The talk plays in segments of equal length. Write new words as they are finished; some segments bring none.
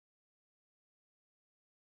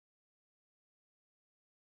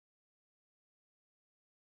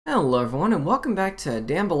Hello everyone and welcome back to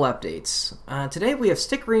Damble Updates. Today we have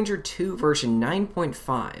Stick Ranger 2 version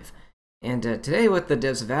 9.5. And today what the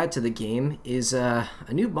devs have added to the game is a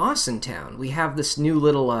new boss in town. We have this new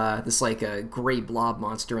little, a gray blob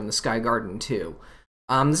monster in the Sky Garden too.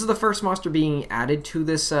 This is the first monster being added to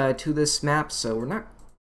this map, so we're not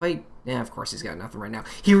quite... Yeah, of course he's got nothing right now.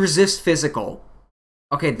 He resists physical.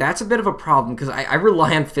 Okay, that's a bit of a problem because I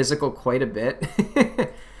rely on physical quite a bit.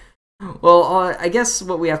 Well, I guess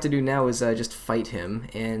what we have to do now is just fight him,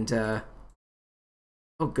 and, oh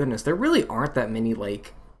goodness, there really aren't that many,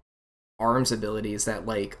 like, arms abilities that,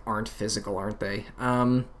 like, aren't physical, aren't they?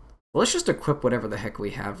 Well, let's just equip whatever the heck we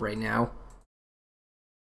have right now.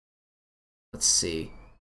 Let's see.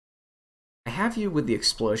 I have you with the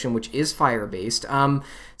explosion, which is fire-based.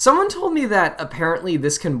 Someone told me that apparently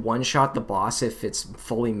this can one-shot the boss if it's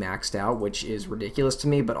fully maxed out, which is ridiculous to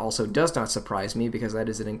me, but also does not surprise me because that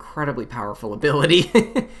is an incredibly powerful ability,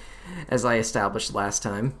 as I established last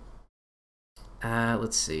time.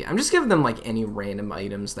 Let's see. I'm just giving them like any random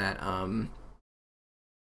items that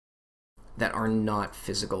that are not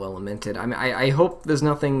physical elemented. I mean, I hope there's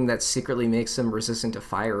nothing that secretly makes them resistant to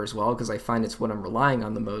fire as well, because I find it's what I'm relying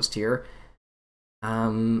on the most here.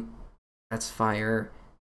 That's fire,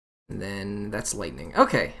 and then that's lightning.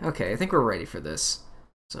 Okay, I think we're ready for this.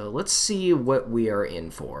 So let's see what we are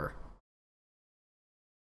in for.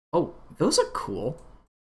 Oh, those are cool.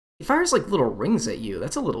 He fires like little rings at you.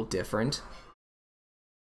 That's a little different.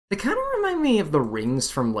 They kind of remind me of the rings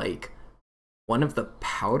from like one of the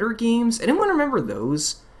Powder games. Anyone remember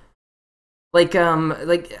those? Like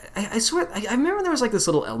I swear I remember there was like this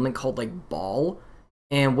little element called like ball.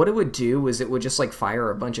 And what it would do is it would just, like,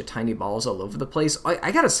 fire a bunch of tiny balls all over the place.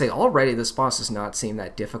 I gotta say, already this boss does not seem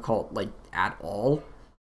that difficult, like, at all.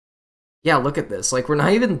 Yeah, look at this. Like, we're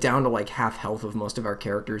not even down to, like, half health of most of our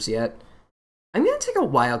characters yet. I'm gonna take a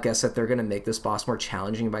wild guess that they're gonna make this boss more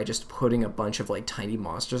challenging by just putting a bunch of, like, tiny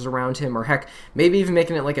monsters around him. Or, heck, maybe even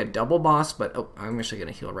making it, like, a double boss. But, oh, I'm actually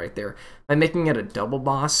gonna heal right there. By making it a double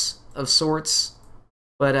boss of sorts.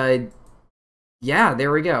 But, yeah,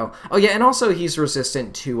 there we go. Oh yeah, and also he's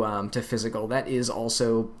resistant to physical. That is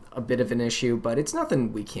also a bit of an issue, but it's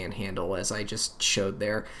nothing we can't handle, as I just showed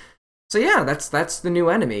there. So yeah, that's the new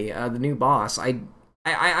enemy, the new boss. I'm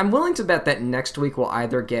willing to bet that next week we'll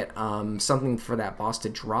either get something for that boss to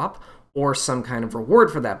drop, or some kind of reward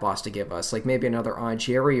for that boss to give us, like maybe another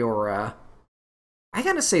Jerry, or I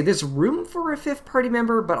gotta say, there's room for a fifth party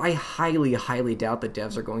member, but I highly, highly doubt the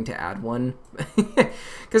devs are going to add one.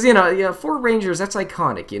 Because, you know, 4 Rangers, that's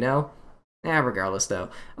iconic, you know? Regardless, though.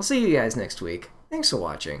 I'll see you guys next week. Thanks for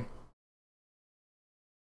watching.